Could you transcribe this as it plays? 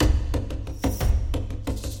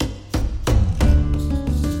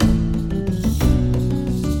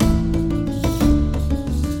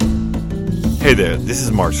there, this is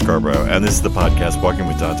Mark Scarborough, and this is the podcast Walking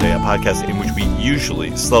with Dante, a podcast in which we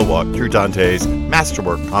usually slow walk through Dante's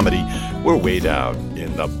masterwork comedy. We're way down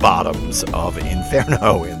in the bottoms of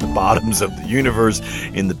Inferno, in the bottoms of the universe,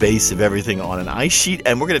 in the base of everything on an ice sheet,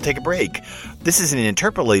 and we're going to take a break. This is an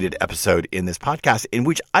interpolated episode in this podcast in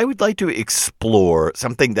which I would like to explore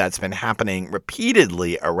something that's been happening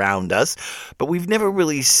repeatedly around us, but we've never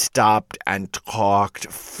really stopped and talked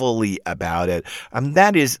fully about it, and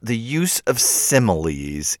that is the use of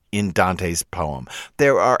similes in Dante's poem.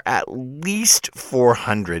 There are at least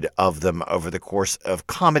 400 of them over the course of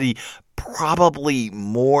comedy, probably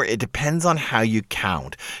more. It depends on how you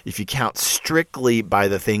count. If you count strictly by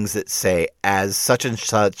the things that say as such and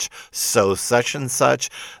such, so such and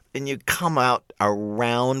such, then you come out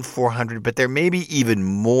around 400, but there may be even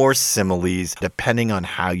more similes depending on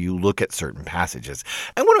how you look at certain passages.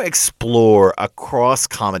 I want to explore across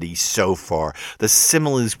comedy so far the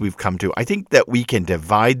similes we've come to. I think that we can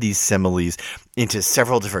divide these similes into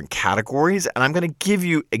several different categories, and I'm going to give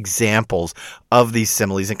you examples of these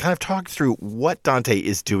similes and kind of talk through what Dante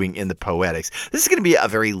is doing in the Poetics. This is going to be a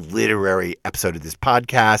very literary episode of this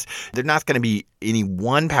podcast. There's not going to be any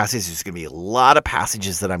one passage. There's going to be a lot of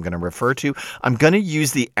passages that I'm going to refer to. I'm going to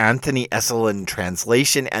use the Anthony Esolen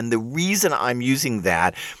translation, and the reason I'm using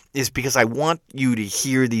that is because I want you to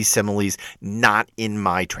hear these similes not in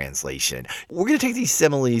my translation. We're going to take these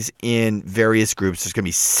similes in various groups. There's going to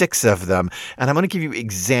be 6 of them, and I'm going to give you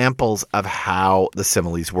examples of how the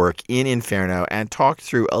similes work in Inferno and talk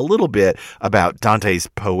through a little bit about Dante's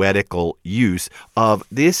poetical use of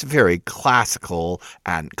this very classical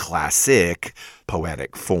and classic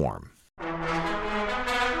poetic form.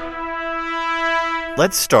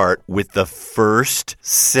 Let's start with the first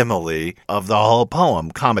simile of the whole poem,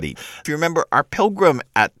 comedy. If you remember, our pilgrim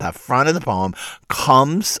at the front of the poem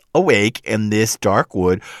comes awake in this dark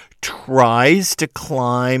wood, tries to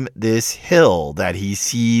climb this hill that he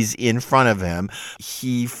sees in front of him.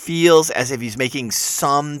 He feels as if he's making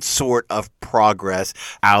some sort of progress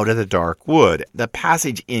out of the dark wood. The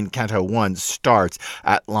passage in Canto 1 starts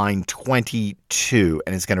at line 22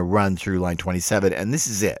 and it's going to run through line 27, and this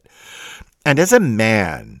is it. And as a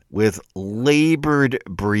man with labored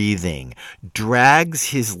breathing drags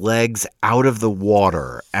his legs out of the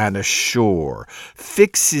water and ashore,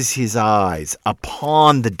 fixes his eyes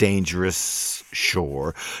upon the dangerous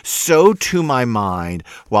shore, so to my mind,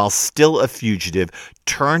 while still a fugitive,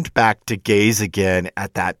 turned back to gaze again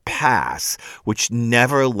at that pass which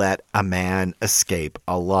never let a man escape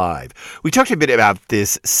alive. We talked a bit about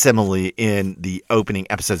this simile in the opening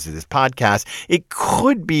episodes of this podcast. It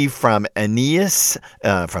could be from Aeneas,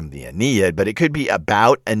 from the Aeneid, but it could be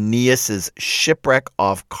about Aeneas's shipwreck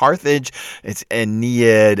off Carthage. It's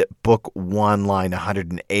Aeneid, book 1, line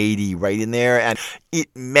 180, right in there. And it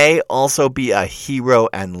may also be a Hero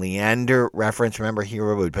and Leander reference. Remember,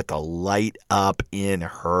 Hero would put the light up in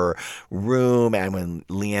her room, and when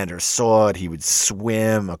Leander saw it, he would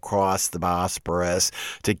swim across the Bosporus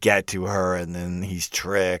to get to her, and then he's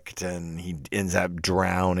tricked and he ends up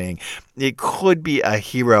drowning. It could be a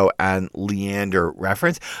Hero and Leander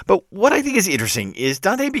reference, but what I think is interesting is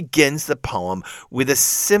Dante begins the poem with a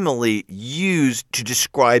simile used to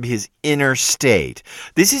describe his inner state.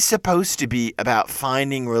 This is supposed to be about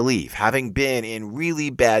finding relief, having been in really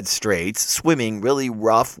bad straits, swimming really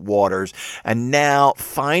rough waters, and now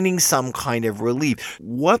finding some kind of relief.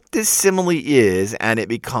 What this simile is, and it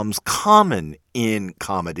becomes common in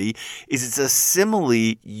comedy, is it's a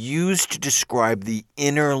simile used to describe the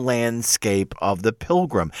inner landscape of the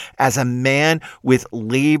pilgrim. As a man with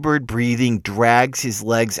labored breathing drags his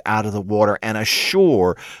legs out of the water and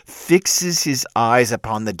ashore, fixes his eyes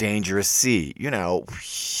upon the dangerous sea.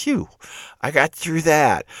 Phew. I got through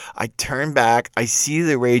that. I turn back, I see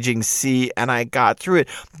the raging sea, and I got through it.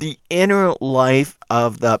 The inner life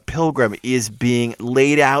of the pilgrim is being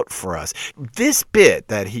laid out for us. This bit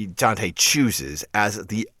that Dante chooses as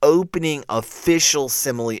the opening official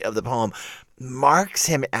simile of the poem marks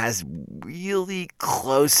him as really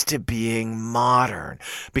close to being modern,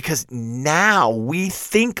 because now we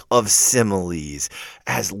think of similes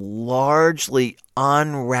as largely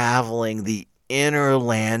unraveling the inner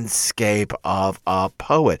landscape of a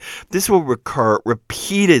poet. This will recur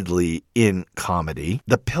repeatedly in comedy.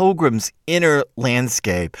 The pilgrim's inner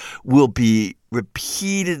landscape will be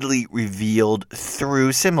repeatedly revealed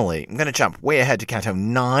through simile. I'm going to jump way ahead to Canto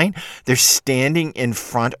 9. They're standing in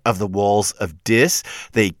front of the walls of Dis.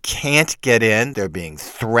 They can't get in. They're being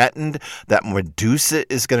threatened that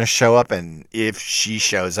Medusa is going to show up, and if she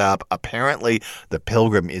shows up, apparently the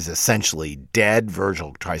pilgrim is essentially dead.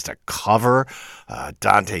 Virgil tries to cover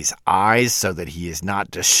Dante's eyes so that he is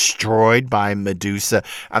not destroyed by Medusa,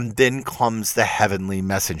 and then comes the heavenly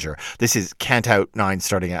messenger. This is Canto 9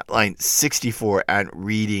 starting at line 64 and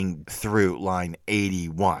reading through line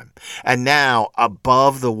 81. And now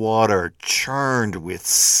above the water, churned with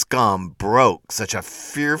scum, broke such a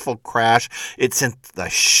fearful crash it sent the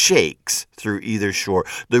shakes through either shore,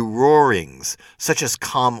 the roarings such as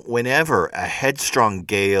come whenever a headstrong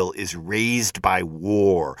gale is raised by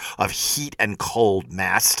war, of heat and cold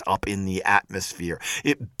massed up in the atmosphere.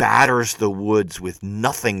 It batters the woods with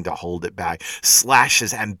nothing to hold it back,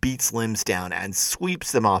 slashes and beats limbs down and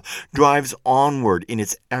sweeps them off, drives onward in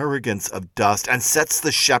its arrogance of dust, and sets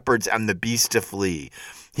the shepherds and the beasts to flee.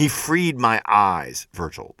 He freed my eyes,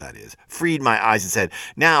 Virgil, that is, freed my eyes and said,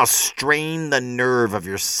 now strain the nerve of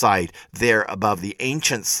your sight there above the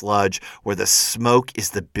ancient sludge where the smoke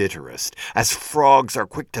is the bitterest. As frogs are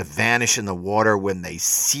quick to vanish in the water when they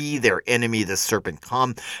see their enemy the serpent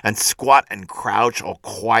come, and squat and crouch all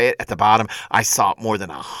quiet at the bottom, I saw more than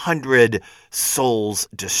 100 souls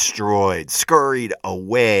destroyed, scurried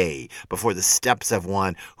away before the steps of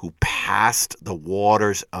one who passed the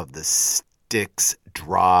waters of the Styx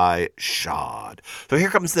dry shod. So here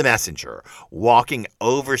comes the messenger, walking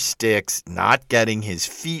over Styx, not getting his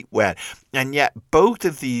feet wet. And yet both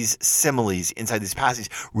of these similes inside this passage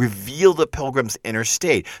reveal the pilgrim's inner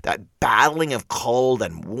state, that battling of cold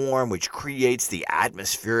and warm which creates the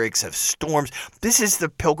atmospherics of storms. This is the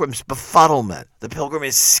pilgrim's befuddlement. The pilgrim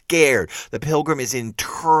is scared. The pilgrim is in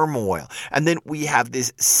turmoil. And then we have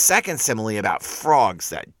this second simile about frogs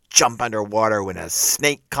that jump underwater when a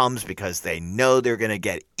snake comes because they know they're going to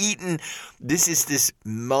get eaten. This is this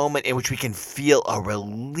moment in which we can feel a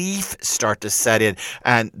relief start to set in,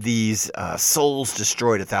 and these souls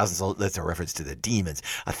destroyed, 1,000 souls, that's a reference to the demons,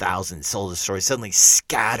 1,000 souls destroyed, suddenly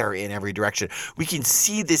scatter in every direction. We can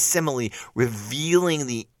see this simile revealing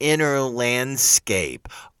the inner landscape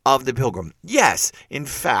of the pilgrim. Yes, in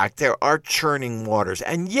fact, there are churning waters.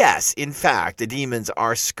 And yes, in fact, the demons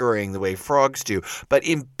are scurrying the way frogs do. But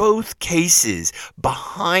in both cases,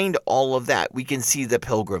 behind all of that, we can see the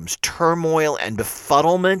pilgrim's turmoil and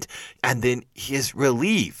befuddlement, and then his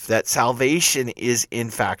relief that salvation is in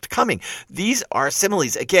fact coming. These are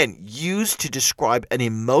similes, again, used to describe an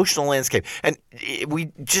emotional landscape. And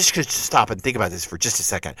we just could stop and think about this for just a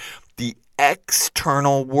second. The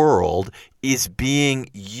external world is being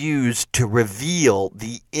used to reveal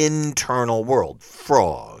the internal world.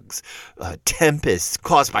 Frogs, tempests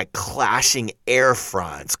caused by clashing air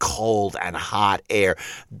fronts, cold and hot air.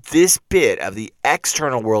 This bit of the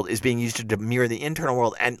external world is being used to mirror the internal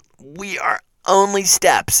world, and we are only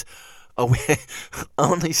steps away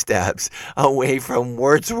from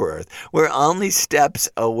Wordsworth. We're only steps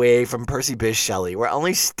away from Percy Bysshe Shelley. We're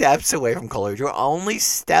only steps away from Coleridge. We're only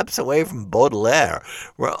steps away from Baudelaire.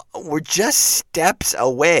 We're just steps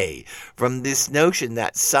away from this notion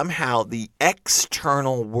that somehow the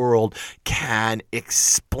external world can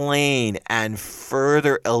explain and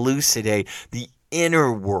further elucidate the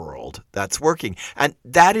inner world that's working. And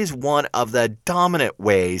that is one of the dominant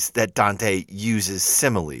ways that Dante uses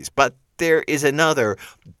similes. But there is another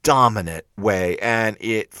dominant way, and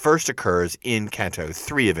it first occurs in Canto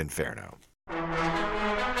 3 of Inferno.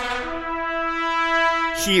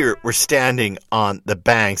 Here we're standing on the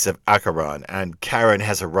banks of Acheron, and Charon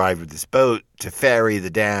has arrived with his boat to ferry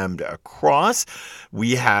the damned across.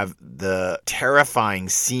 We have the terrifying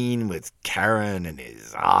scene with Charon and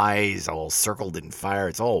his eyes all circled in fire.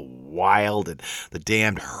 It's all wild, and the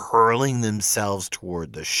damned hurling themselves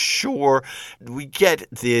toward the shore. We get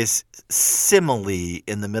this simile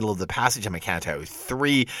in the middle of the passage. I'm in Canto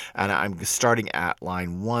 3, and I'm starting at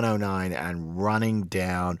line 109 and running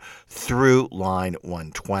down through line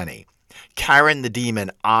 120. Charon the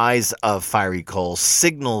demon, eyes of fiery coal,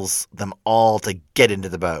 signals them all to get into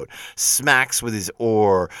the boat, smacks with his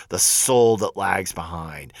oar the soul that lags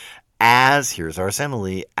behind. Here's our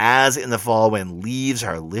simile, as in the fall when leaves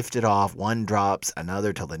are lifted off, one drops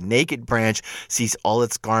another till the naked branch sees all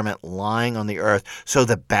its garment lying on the earth, so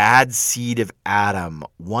the bad seed of Adam,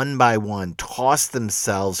 one by one, toss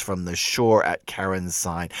themselves from the shore at Charon's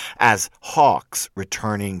sign, as hawks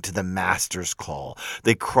returning to the master's call.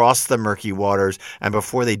 They cross the murky waters, and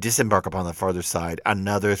before they disembark upon the farther side,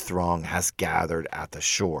 another throng has gathered at the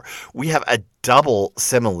shore. We have a double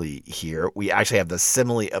simile here. We actually have the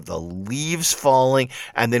simile of the leaves falling,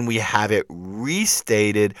 and then we have it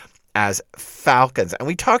restated as falcons. And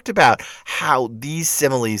we talked about how these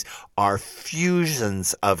similes are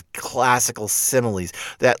fusions of classical similes.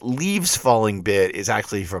 That leaves falling bit is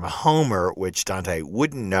actually from Homer, which Dante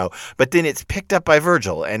wouldn't know, but then it's picked up by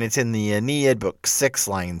Virgil, and it's in the Aeneid, book 6,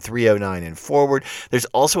 line 309 and forward. There's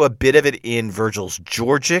also a bit of it in Virgil's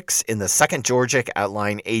Georgics, in the second Georgic at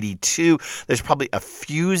line 82. There's probably a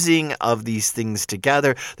fusing of these things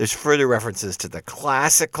together. There's further references to the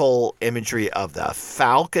classical imagery of the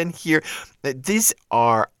falcon here. These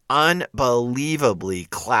are unbelievably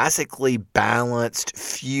classically balanced,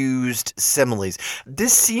 fused similes.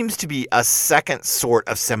 This seems to be a second sort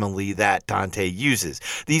of simile that Dante uses.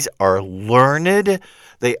 These are learned.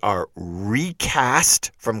 They are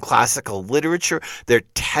recast from classical literature. They're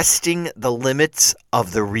testing the limits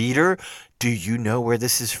of the reader. Do you know where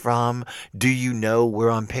this is from? Do you know where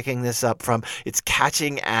I'm picking this up from? It's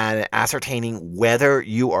catching and ascertaining whether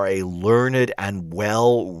you are a learned and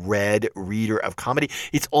well-read reader of comedy.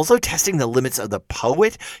 It's also testing the limits of the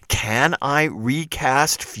poet. Can I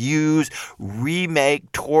recast, fuse,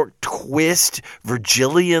 remake, twist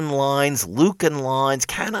Virgilian lines, Lucan lines?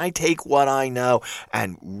 Can I take what I know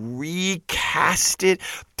and recast it?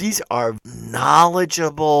 These are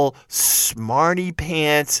knowledgeable, smarty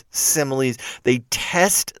pants similes. They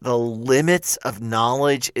test the limits of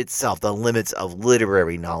knowledge itself, the limits of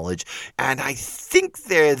literary knowledge. And I think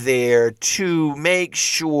they're there to make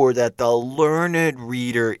sure that the learned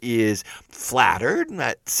reader is flattered.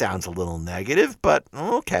 That sounds a little negative, but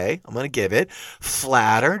okay, I'm going to give it.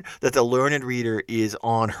 Flattered that the learned reader is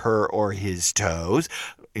on her or his toes.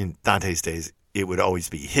 In Dante's days, it would always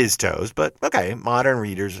be his toes, but okay, modern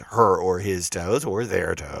readers, her or his toes or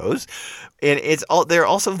their toes. And they're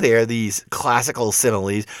also there, these classical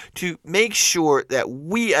similes, to make sure that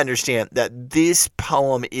we understand that this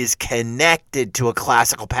poem is connected to a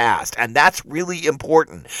classical past. And that's really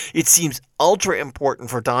important. It seems ultra important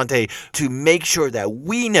for Dante to make sure that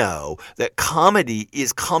we know that comedy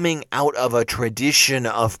is coming out of a tradition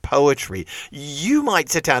of poetry. You might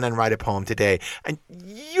sit down and write a poem today, and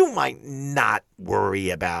you might not worry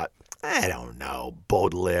about, I don't know,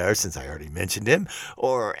 Baudelaire, since I already mentioned him,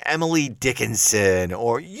 or Emily Dickinson,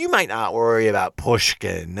 or you might not worry about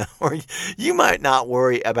Pushkin, or you might not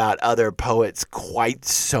worry about other poets quite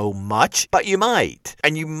so much, but you might.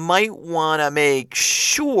 And you might want to make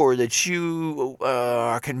sure that you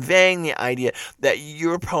are conveying the idea that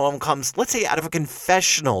your poem comes, let's say, out of a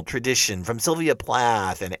confessional tradition from Sylvia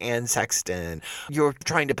Plath and Anne Sexton. You're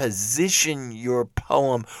trying to position your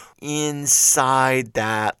poem inside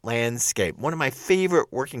that landscape. One of my favorite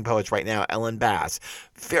working poets right now, Ellen Bass,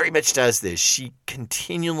 very much does this. She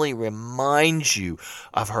continually reminds you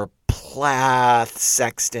of her Plath,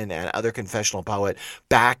 Sexton, and other confessional poet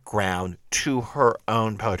background to her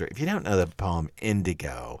own poetry. If you don't know the poem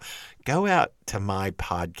Indigo, go out to my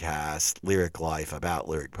podcast, Lyric Life, about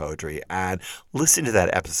lyric poetry, and listen to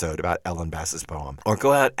that episode about Ellen Bass's poem. Or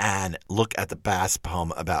go out and look at the Bass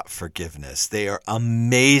poem about forgiveness. They are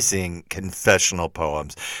amazing confessional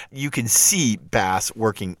poems. You can see Bass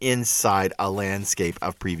working inside a landscape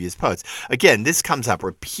of previous poets. Again, this comes up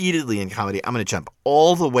repeatedly in comedy. I'm going to jump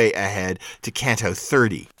all the way ahead to Canto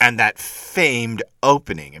 30 and that famed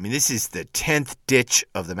opening. I mean, this is the 10th ditch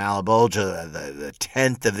of the Malebolgia, the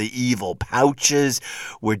 10th of the evil pouches.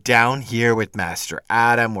 We're down here with Master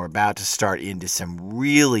Adam. We're about to start into some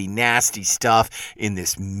really nasty stuff in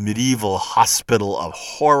this medieval hospital of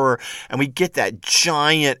horror. And we get that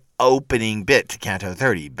giant opening bit to Canto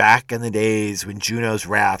 30. Back in the days when Juno's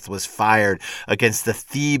wrath was fired against the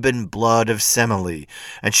Theban blood of Semele,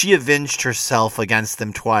 and she avenged herself against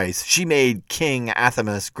them twice. She made King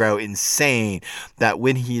Athamas grow insane, that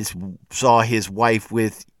when he saw his wife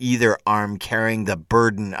with either arm carrying the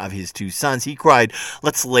burden of his two sons, he cried,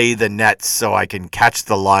 "Let's lay the nets so I can catch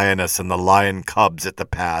the lioness and the lion cubs at the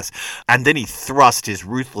pass." And then he thrust his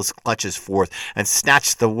ruthless clutches forth and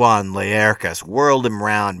snatched the one, Laerchus, whirled him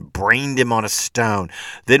round, brained him on a stone.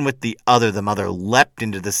 Then with the other the mother leapt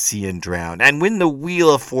into the sea and drowned. And when the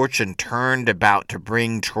wheel of fortune turned about to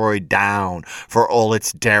bring Troy down for all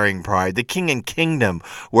its daring pride, the king and kingdom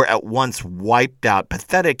were at once wiped out.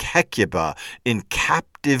 Pathetic Hecuba, in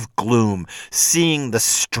captive gloom, seeing the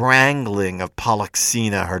strangling of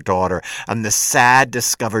Polyxena, her daughter, and the sad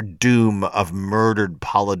discovered doom of murdered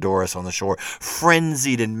Polydorus on the shore,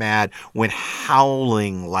 frenzied and mad, went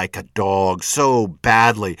howling like a dog so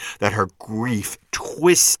badly that her grief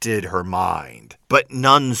twisted her mind. But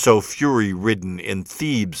none so fury-ridden in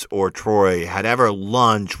Thebes or Troy had ever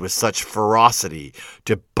lunged with such ferocity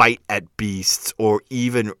to bite at beasts or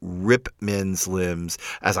even rip men's limbs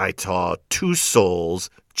as I saw two souls,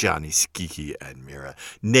 Gianni Schicchi and Mira,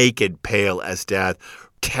 naked, pale as death,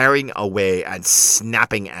 tearing away and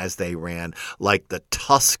snapping as they ran, like the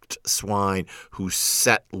tusked swine who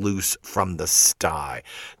set loose from the sty.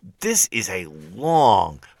 This is a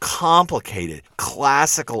long, complicated,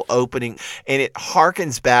 classical opening, and it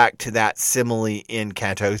harkens back to that simile in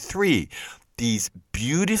Canto 3. These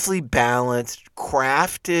beautifully balanced,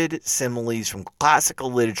 crafted similes from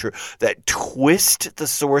classical literature that twist the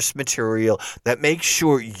source material, that make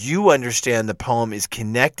sure you understand the poem is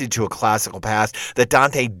connected to a classical past, that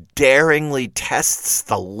Dante daringly tests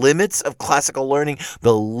the limits of classical learning,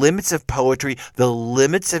 the limits of poetry, the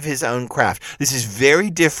limits of his own craft. This is very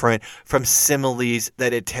different from similes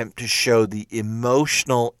that attempt to show the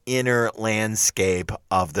emotional inner landscape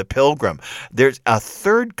of the pilgrim. There's a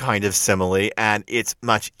third kind of simile, and it's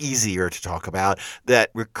much easier to talk about,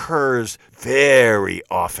 that recurs very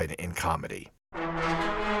often in comedy.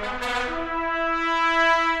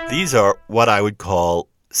 These are what I would call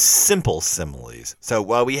simple similes. So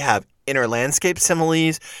while we have inner landscape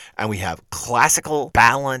similes and we have classical,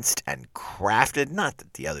 balanced, and crafted, not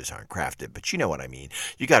that the others aren't crafted, but you know what I mean.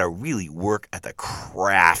 You got to really work at the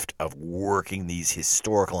craft of working these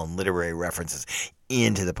historical and literary references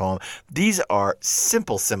into the poem. These are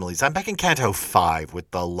simple similes. I'm back in Canto 5 with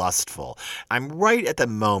the lustful. I'm right at the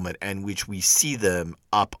moment in which we see them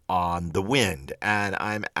up on the wind, and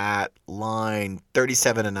I'm at line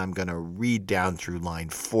 37, and I'm going to read down through line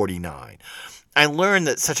 49. I learned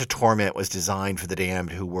that such a torment was designed for the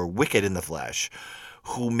damned who were wicked in the flesh,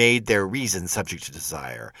 who made their reason subject to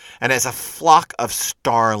desire. And as a flock of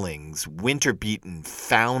starlings, winter-beaten,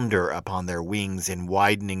 founder upon their wings in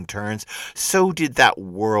widening turns, so did that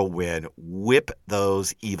whirlwind whip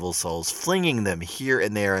those evil souls, flinging them here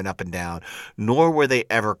and there and up and down, nor were they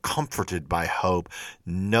ever comforted by hope,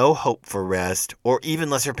 no hope for rest, or even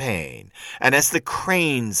lesser pain. And as the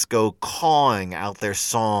cranes go cawing out their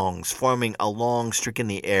songs, forming a long streak in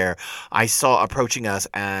the air, I saw approaching us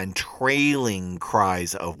and trailing cries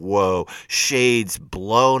of woe, shades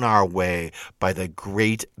blown our way by the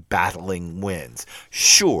great battling winds.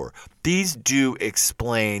 Sure, these do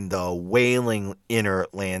explain the wailing inner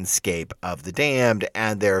landscape of the damned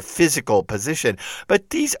and their physical position,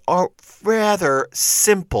 but these are rather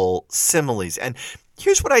simple similes. And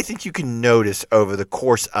here's what I think you can notice over the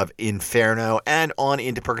course of Inferno and on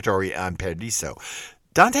into Purgatory and Paradiso.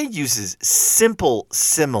 Dante uses simple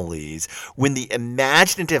similes when the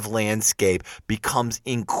imaginative landscape becomes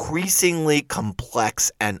increasingly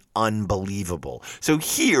complex and unbelievable. So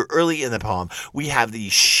here, early in the poem, we have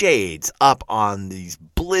these shades up on these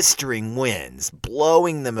blistering winds,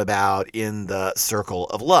 blowing them about in the circle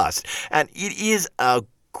of lust. And it is a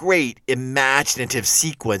great imaginative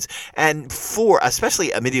sequence, and for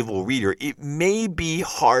especially a medieval reader, it may be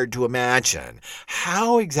hard to imagine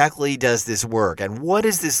how exactly does this work and what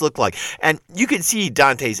does this look like. And you can see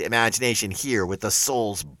Dante's imagination here with the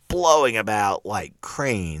souls blowing about like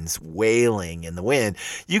cranes wailing in the wind.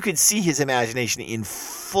 You can see his imagination in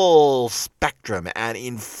full spectrum and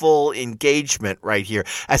in full engagement right here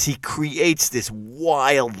as he creates this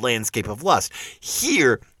wild landscape of lust.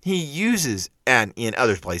 Here, he uses, and in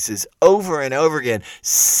other places, over and over again,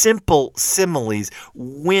 simple similes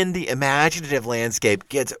when the imaginative landscape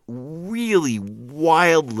gets really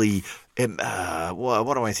wildly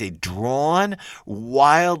drawn,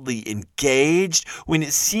 wildly engaged, when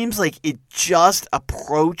it seems like it just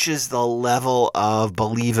approaches the level of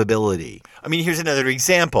believability. I mean, here's another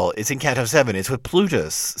example. It's in Canto 7. It's with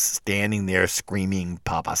Plutus standing there screaming,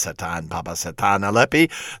 Papa Satan,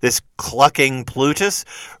 Aleppi, this clucking Plutus.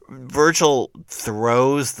 Virgil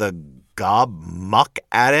throws the gob muck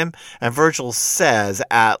at him, and Virgil says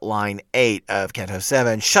at line 8 of Canto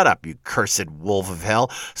 7, "Shut up, you cursed wolf of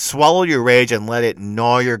hell. Swallow your rage and let it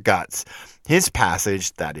gnaw your guts." His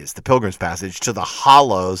passage, that is the Pilgrim's Passage, to the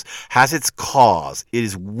hollows has its cause. It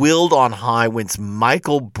is willed on high whence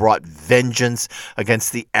Michael brought vengeance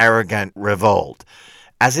against the arrogant revolt.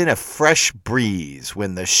 As in a fresh breeze,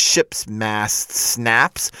 when the ship's mast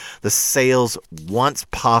snaps, the sails once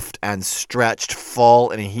puffed and stretched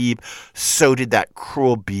fall in a heap, so did that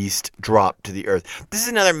cruel beast drop to the earth. This is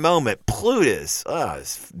another moment. Plutus,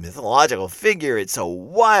 this mythological figure, it's so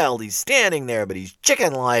wild. He's standing there, but he's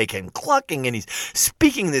chicken-like and clucking, and he's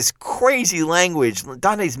speaking this crazy language.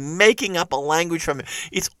 Dante's making up a language from it.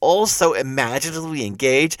 It's all so imaginatively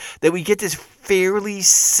engaged that we get this fairly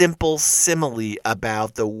simple simile about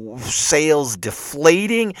of the sails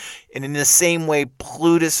deflating, and in the same way,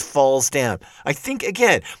 Plutus falls down. I think,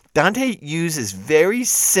 again, Dante uses very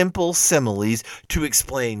simple similes to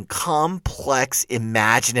explain complex,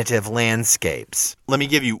 imaginative landscapes. Let me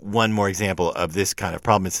give you one more example of this kind of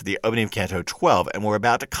problem. It's the opening of Canto 12, and we're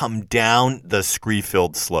about to come down the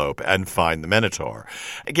scree-filled slope and find the Minotaur.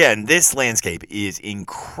 Again, this landscape is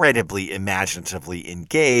incredibly imaginatively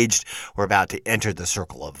engaged. We're about to enter the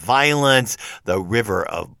circle of violence, the river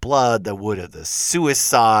of blood, the wood of the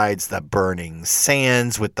suicides, the burning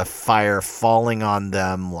sands with the fire falling on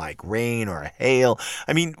them like rain or hail.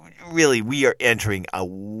 I mean, really, we are entering a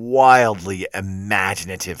wildly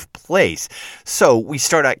imaginative place. So we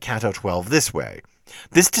start out Canto 12 this way.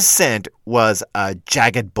 This descent was a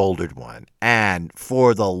jagged bouldered one, and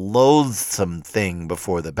for the loathsome thing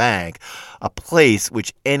before the bank, a place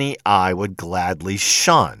which any eye would gladly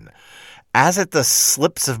shun. As at the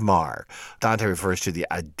slips of Mar, Dante refers to the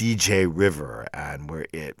Adige River and where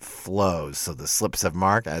it flows. So the slips of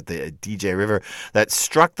Mar at the Adige River that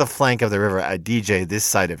struck the flank of the river Adige this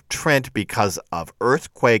side of Trent because of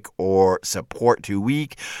earthquake or support too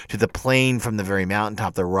weak to the plain from the very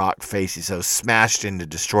mountaintop. The rock face is so smashed into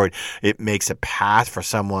destroyed it makes a path for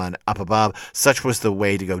someone up above. Such was the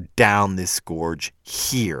way to go down this gorge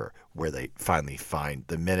here, where they finally find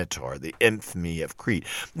the Minotaur, the infamy of Crete.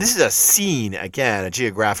 This is a scene, again, a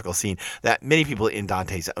geographical scene that many people in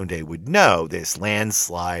Dante's own day would know. This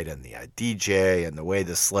landslide and the Adige and the way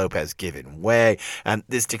the slope has given way. And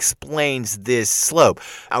this explains this slope.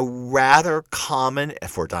 A rather common,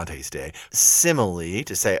 for Dante's day, simile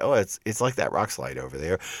to say, oh, it's like that rock slide over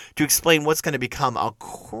there, to explain what's going to become a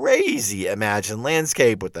crazy imagined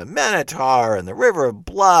landscape with the Minotaur and the river of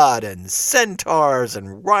blood and centaurs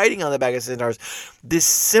and riding on the back of centaurs. This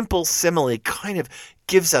simple simile kind of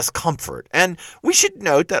gives us comfort. And we should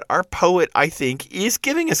note that our poet, I think, is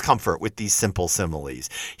giving us comfort with these simple similes.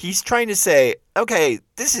 He's trying to say, okay,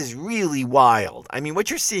 this is really wild. I mean, what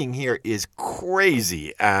you're seeing here is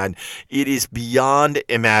crazy, and it is beyond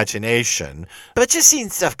imagination. But just seen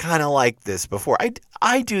stuff kind of like this before.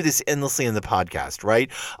 I do this endlessly in the podcast, right?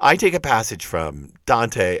 I take a passage from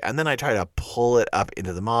Dante, and then I try to pull it up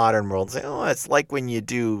into the modern world and say, oh, it's like when you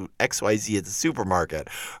do XYZ at the supermarket,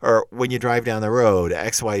 or when you drive down the road,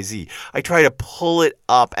 XYZ. I try to pull it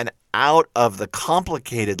up and out of the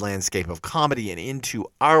complicated landscape of comedy and into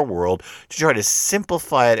our world to try to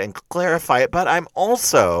simplify it and clarify it. But I'm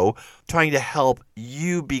also trying to help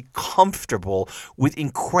you be comfortable with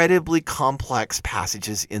incredibly complex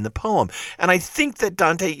passages in the poem. And I think that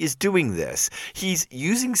Dante is doing this. He's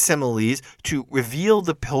using similes to reveal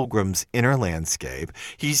the pilgrim's inner landscape.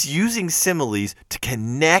 He's using similes to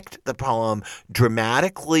connect the poem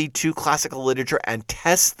dramatically to classical literature and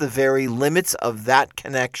test the very limits of that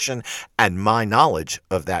connection and my knowledge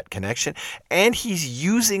of that connection. And he's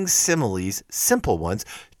using similes, simple ones,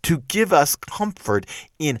 to give us comfort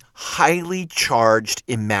in highly charged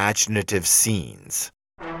imaginative scenes.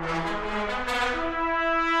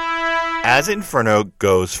 As Inferno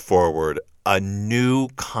goes forward, a new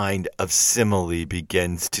kind of simile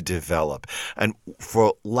begins to develop. And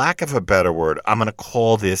for lack of a better word, I'm going to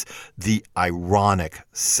call this the ironic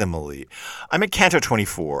simile. I'm at Canto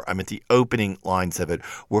 24. I'm at the opening lines of it.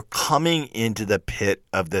 We're coming into the pit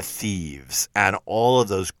of the thieves and all of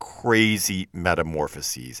those crazy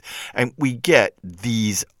metamorphoses. And we get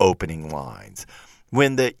these opening lines.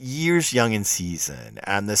 When the year's young in season,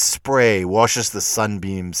 and the spray washes the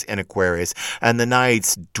sunbeams in Aquarius, and the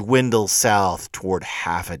nights dwindle south toward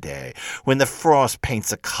half a day, when the frost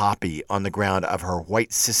paints a copy on the ground of her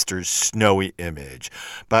white sister's snowy image,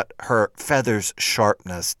 but her feather's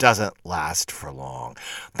sharpness doesn't last for long.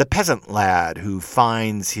 The peasant lad who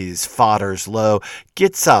finds his fodders low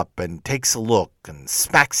gets up and takes a look and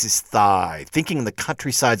smacks his thigh, thinking the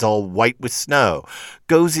countryside's all white with snow,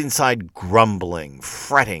 goes inside grumbling,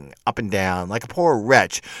 fretting up and down like a poor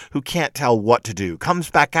wretch who can't tell what to do, comes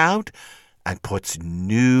back out and puts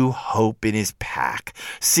new hope in his pack,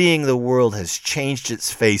 seeing the world has changed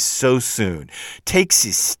its face so soon, takes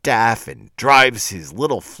his staff and drives his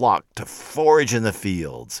little flock to forage in the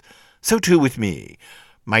fields. So too with me.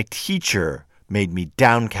 My teacher made me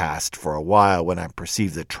downcast for a while when I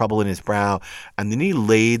perceived the trouble in his brow, and then he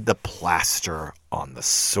laid the plaster on the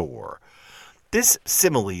sore. This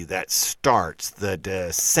simile that starts the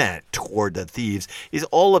descent toward the thieves is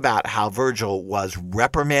all about how Virgil was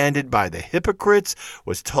reprimanded by the hypocrites,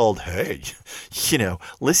 was told, hey,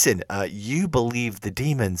 listen, you believe the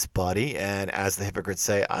demons, buddy. And as the hypocrites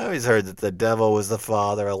say, I always heard that the devil was the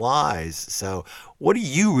father of lies. So what do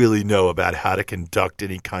you really know about how to conduct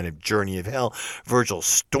any kind of journey of hell? Virgil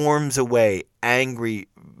storms away, angry.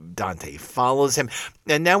 Dante follows him.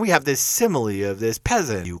 And now we have this simile of this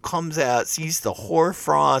peasant who comes out, sees the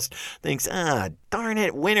hoarfrost, thinks, darn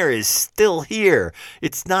it, winter is still here.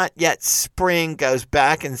 It's not yet spring, goes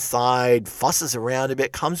back inside, fusses around a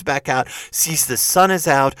bit, comes back out, sees the sun is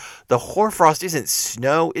out. The hoarfrost isn't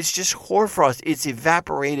snow, it's just hoarfrost. It's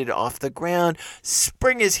evaporated off the ground.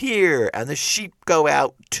 Spring is here, and the sheep go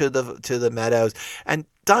out to the meadows. And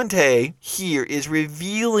Dante here is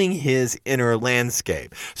revealing his inner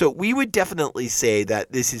landscape. So we would definitely say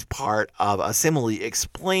that this is part of a simile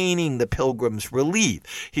explaining the pilgrim's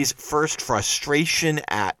relief, his first frustration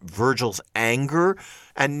at Virgil's anger,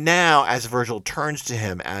 and now as Virgil turns to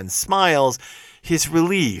him and smiles, his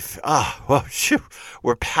relief.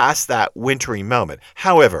 We're past that wintry moment.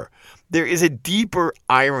 However, there is a deeper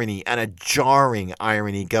irony and a jarring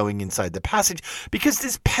irony going inside the passage because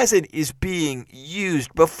this peasant is being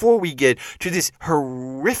used before we get to this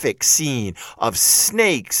horrific scene of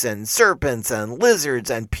snakes and serpents and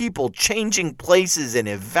lizards and people changing places and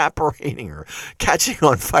evaporating or catching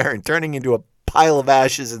on fire and turning into a pile of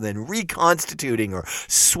ashes and then reconstituting or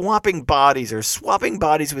swapping bodies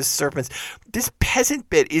with serpents. This peasant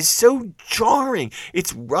bit is so jarring.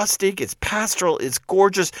 It's rustic, it's pastoral, it's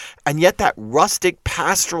gorgeous, and yet that rustic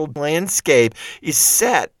pastoral landscape is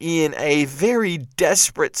set in a very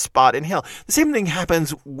desperate spot in hell. The same thing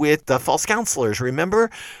happens with the false counselors. Remember?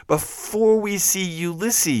 Before we see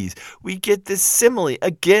Ulysses, we get this simile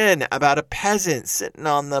again about a peasant sitting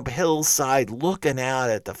on the hillside looking out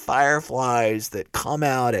at the fireflies that come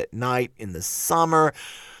out at night in the summer.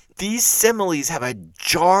 These similes have a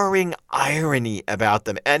jarring irony about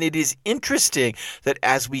them, and it is interesting that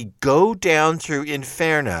as we go down through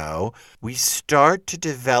Inferno, we start to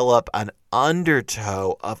develop an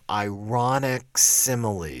undertow of ironic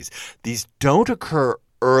similes. These don't occur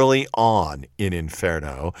early on in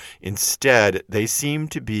Inferno. Instead, they seem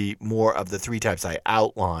to be more of the three types I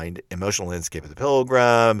outlined: emotional landscape of the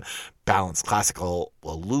pilgrim, balanced classical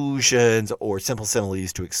allusions, or simple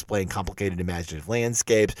similes to explain complicated imaginative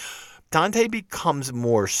landscapes. Dante becomes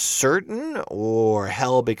more certain, or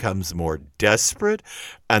hell becomes more desperate,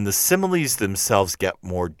 and the similes themselves get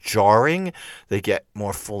more jarring. They get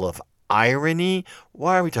more full of irony.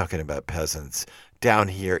 Why are we talking about peasants down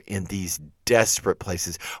here in these desperate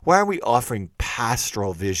places? Why are we offering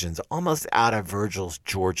pastoral visions almost out of Virgil's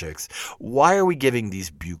Georgics? Why are we giving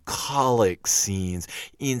these bucolic scenes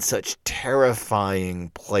in such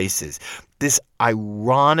terrifying places? This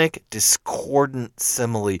ironic, discordant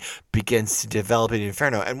simile begins to develop in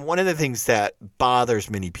Inferno. And one of the things that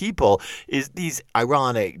bothers many people is these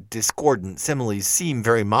ironic, discordant similes seem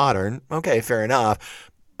very modern. Okay, fair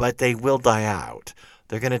enough. But they will die out.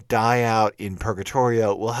 They're going to die out in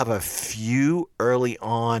Purgatorio. We'll have a few early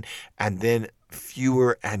on and then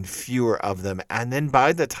fewer and fewer of them. And then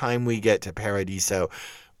by the time we get to Paradiso,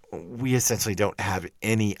 we essentially don't have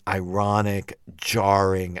any ironic,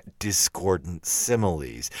 jarring, discordant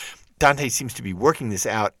similes. Dante seems to be working this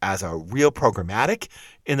out as a real programmatic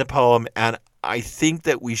in the poem, and I think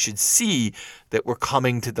that we should see that we're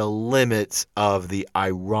coming to the limits of the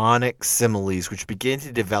ironic similes, which begin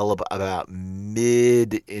to develop about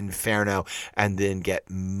mid-Inferno and then get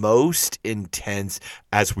most intense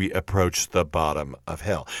as we approach the bottom of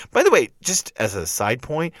hell. By the way, just as a side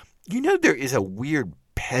point, there is a weird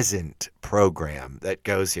peasant program that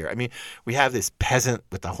goes here. I mean, we have this peasant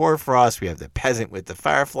with the hoarfrost, we have the peasant with the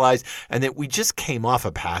fireflies, and then we just came off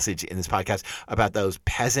a passage in this podcast about those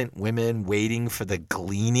peasant women waiting for the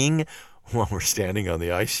gleaning while we're standing on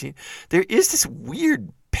the ice sheet. There is this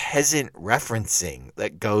weird peasant referencing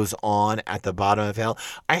that goes on at the bottom of hell.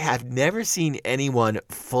 I have never seen anyone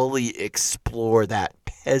fully explore that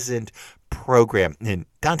peasant program. In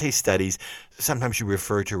Dante studies, sometimes you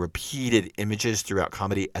refer to repeated images throughout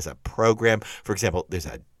comedy as a program. For example, there's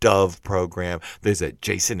a dove program. There's a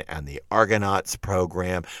Jason and the Argonauts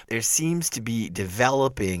program. There seems to be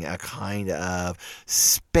developing a kind of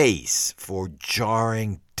space for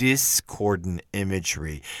jarring, discordant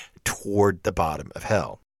imagery toward the bottom of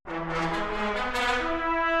hell.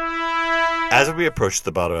 As we approach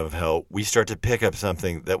the bottom of hell, we start to pick up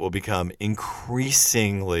something that will become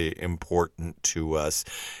increasingly important to us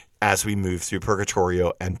as we move through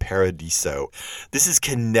Purgatorio and Paradiso. This is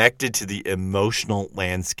connected to the emotional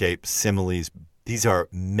landscape similes. These are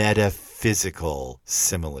metaphysical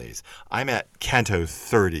similes. I'm at Canto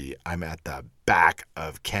 30. I'm at the back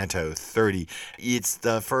of Canto 30. It's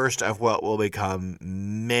the first of what will become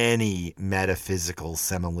many metaphysical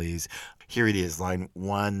similes. Here it is, line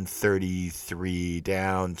 133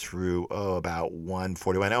 down through, about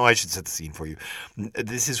 141. I should set the scene for you.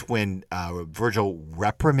 This is when Virgil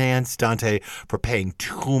reprimands Dante for paying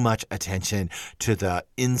too much attention to the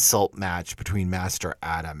insult match between Master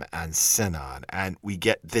Adam and Sinon. And we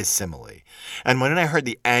get this simile. And when I heard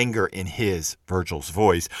the anger in Virgil's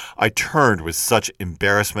voice, I turned with such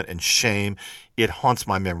embarrassment and shame, it haunts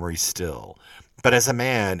my memory still. But as a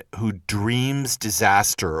man who dreams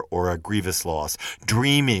disaster or a grievous loss,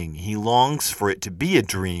 dreaming he longs for it to be a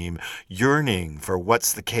dream, yearning for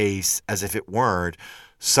what's the case as if it weren't,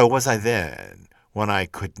 so was I then, when I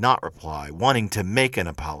could not reply, wanting to make an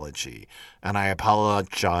apology, and I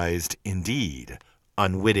apologized indeed,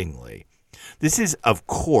 unwittingly. This is, of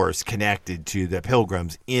course, connected to the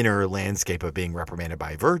pilgrim's inner landscape of being reprimanded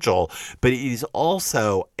by Virgil, but it is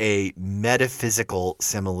also a metaphysical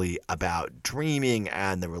simile about dreaming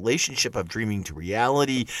and the relationship of dreaming to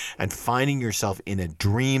reality and finding yourself in a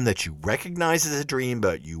dream that you recognize as a dream,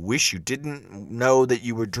 but you wish you didn't know that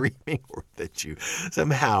you were dreaming, or that you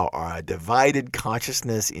somehow are a divided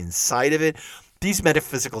consciousness inside of it. These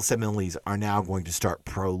metaphysical similes are now going to start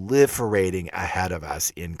proliferating ahead of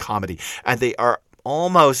us in comedy, and they are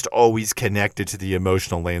almost always connected to the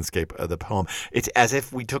emotional landscape of the poem. It's as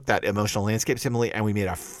if we took that emotional landscape simile and we made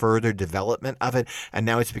a further development of it, and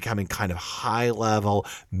now it's becoming kind of high-level,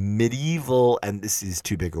 medieval, and this is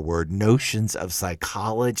too big a word, notions of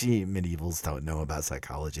psychology. Medievals don't know about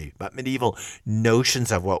psychology, but medieval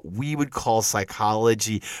notions of what we would call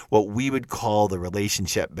psychology, what we would call the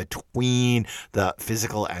relationship between the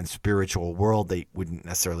physical and spiritual world. They wouldn't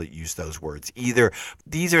necessarily use those words either.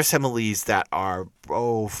 These are similes that are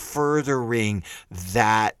furthering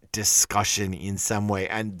that discussion in some way.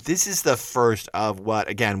 And this is the first of what,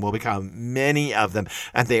 again, will become many of them.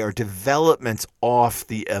 And they are developments off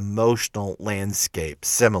the emotional landscape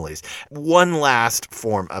similes. One last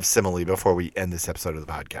form of simile before we end this episode of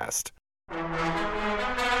the podcast.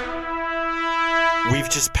 We've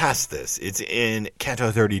just passed this. It's in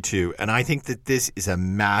Canto 32, and I think that this is a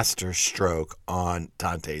master stroke on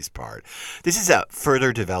Dante's part. This is a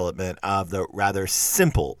further development of the rather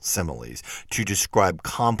simple similes to describe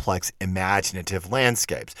complex imaginative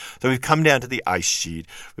landscapes. So we've come down to the ice sheet.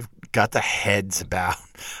 We've got the heads about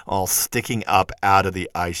all sticking up out of the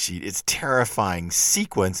ice sheet. It's a terrifying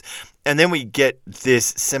sequence. And then we get this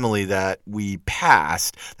simile that we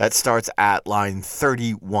passed that starts at line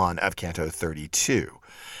 31 of Canto 32.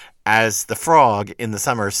 As the frog in the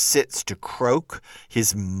summer sits to croak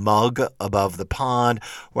his mug above the pond,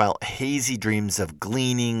 while hazy dreams of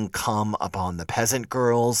gleaning come upon the peasant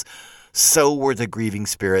girls, so were the grieving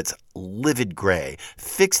spirits livid gray,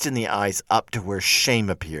 fixed in the eyes up to where shame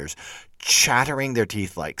appears, chattering their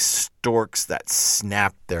teeth like storks that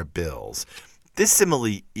snap their bills. This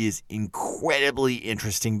simile is incredibly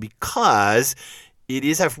interesting because it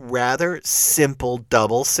is a rather simple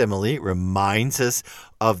double simile. It reminds us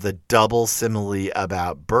of the double simile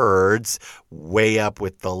about birds, way up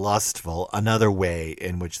with the lustful, another way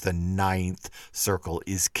in which the ninth circle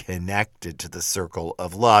is connected to the circle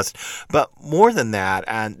of lust. But more than that,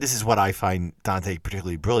 and this is what I find Dante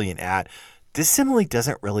particularly brilliant at, this simile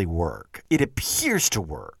doesn't really work. It appears to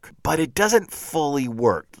work, but it doesn't fully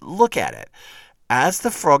work. Look at it. As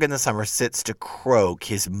the frog in the summer sits to croak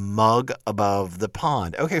his mug above the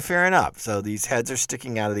pond. Okay, fair enough. So these heads are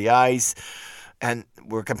sticking out of the ice, and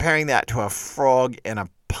we're comparing that to a frog in a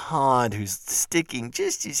pond who's sticking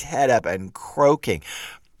just his head up and croaking.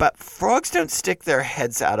 But frogs don't stick their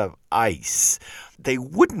heads out of ice. They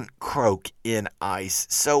wouldn't croak in ice.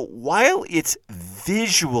 So while it's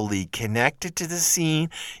visually connected to the scene,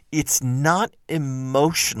 it's not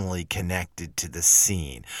emotionally connected to the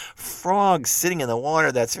scene. Frogs sitting in the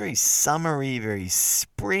water, that's very summery, very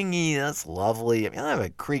springy. That's lovely. I have a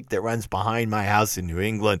creek that runs behind my house in New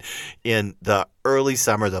England. In the early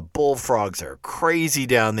summer, the bullfrogs are crazy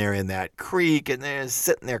down there in that creek, and they're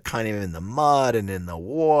sitting there kind of in the mud and in the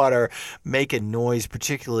water, making noise,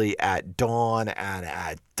 particularly at dawn and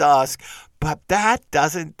at dusk. But that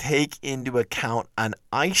doesn't take into account an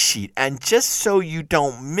ice sheet. And just so you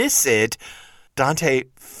don't miss it, Dante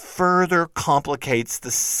further complicates the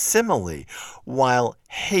simile. While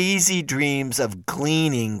hazy dreams of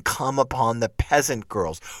gleaning come upon the peasant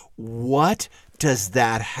girls. What does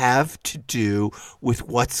that have to do with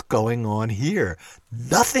what's going on here?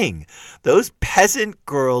 nothing. Those peasant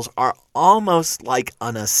girls are almost like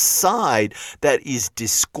an aside that is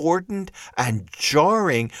discordant and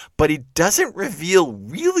jarring, but it doesn't reveal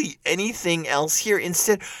really anything else here.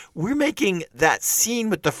 Instead, we're making that scene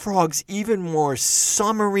with the frogs even more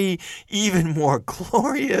summery, even more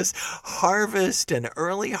glorious. Harvest and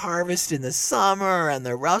early harvest in the summer and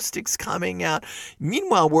the rustics coming out.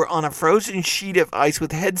 Meanwhile, we're on a frozen sheet of ice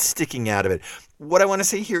with heads sticking out of it. What I want to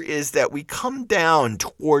say here is that we come down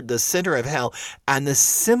toward the center of hell and the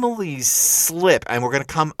similes slip, and we're going to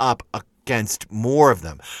come up against more of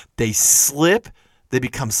them. They slip. They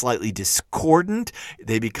become slightly discordant.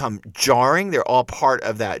 They become jarring. They're all part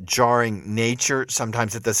of that jarring nature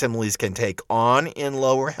sometimes that the similes can take on in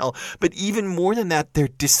lower hell. But even more than that, they're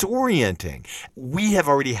disorienting. We have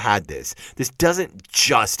already had this. This doesn't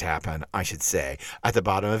just happen, I should say, at the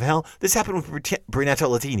bottom of hell. This happened with Brunetto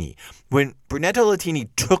Latini. When Brunetto Latini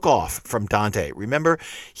took off from Dante, remember,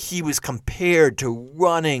 he was compared to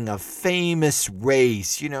running a famous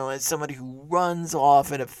race, as somebody who runs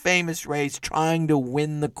off in a famous race trying to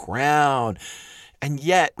win the crown. And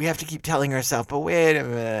yet we have to keep telling ourselves, but wait a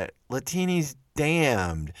minute, Latini's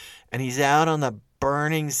damned and he's out on the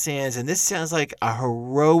burning sands. And this sounds like a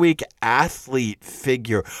heroic athlete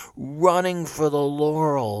figure running for the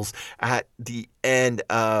laurels at the end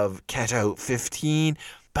of Canto 15,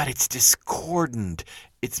 but it's discordant.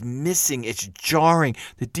 It's missing. It's jarring.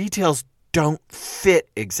 The details don't fit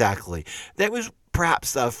exactly. That was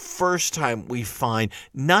perhaps the first time we find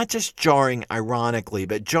not just jarring ironically,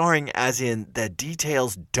 but jarring as in the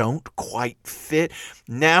details don't quite fit.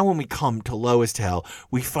 Now when we come to lowest hell,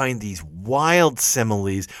 we find these wild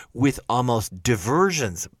similes with almost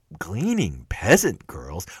diversions. Gleaning peasant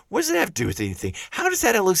girls? What does it have to do with anything? How does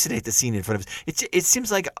that elucidate the scene in front of us? It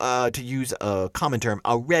seems like, to use a common term,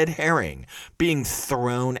 a red herring being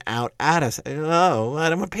thrown out at us. Oh, I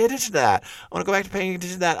don't want to pay attention to that. I want to go back to paying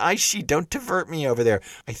attention to that ice sheet. Don't divert me over there.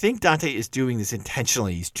 I think Dante is doing this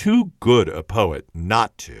intentionally. He's too good a poet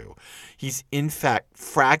not to. He's, in fact,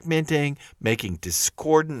 fragmenting, making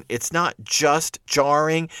discordant. It's not just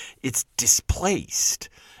jarring, it's displaced.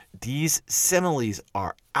 These similes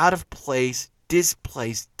are out of place,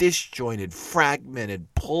 displaced, disjointed,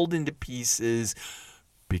 fragmented, pulled into pieces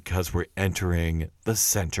because we're entering the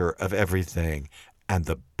center of everything and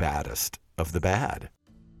the baddest of the bad.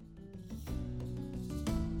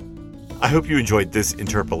 I hope you enjoyed this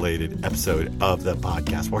interpolated episode of the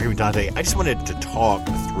podcast. Walking with Dante, I just wanted to talk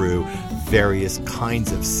through various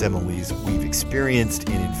kinds of similes we've experienced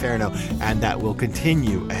in Inferno and that will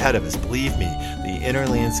continue ahead of us. Believe me, the inner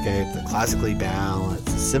landscape, the classically balanced,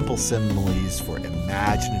 simple similes for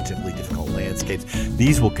imaginatively difficult landscapes,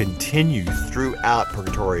 these will continue throughout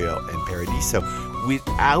Purgatorio and Paradiso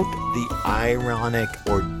without the ironic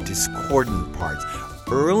or discordant parts.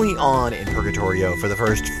 Early on in Purgatorio, for the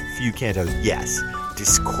first few cantos, yes,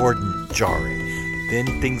 discordant, jarring.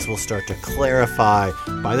 Then things will start to clarify.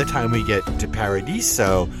 By the time we get to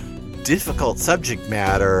Paradiso, difficult subject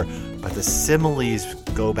matter, but the similes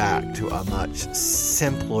go back to a much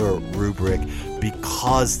simpler rubric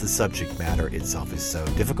because the subject matter itself is so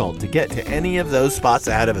difficult. To get to any of those spots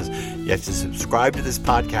ahead of us, you have to subscribe to this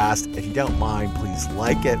podcast. If you don't mind, please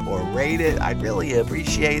like it or rate it. I'd really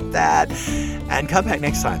appreciate that. And come back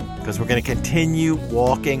next time because we're going to continue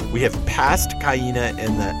walking. We have passed Caina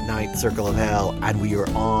in the ninth circle of hell, and we are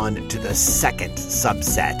on to the second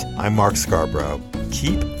subset. I'm Mark Scarborough.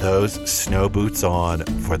 Keep those snow boots on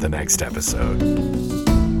for the next episode.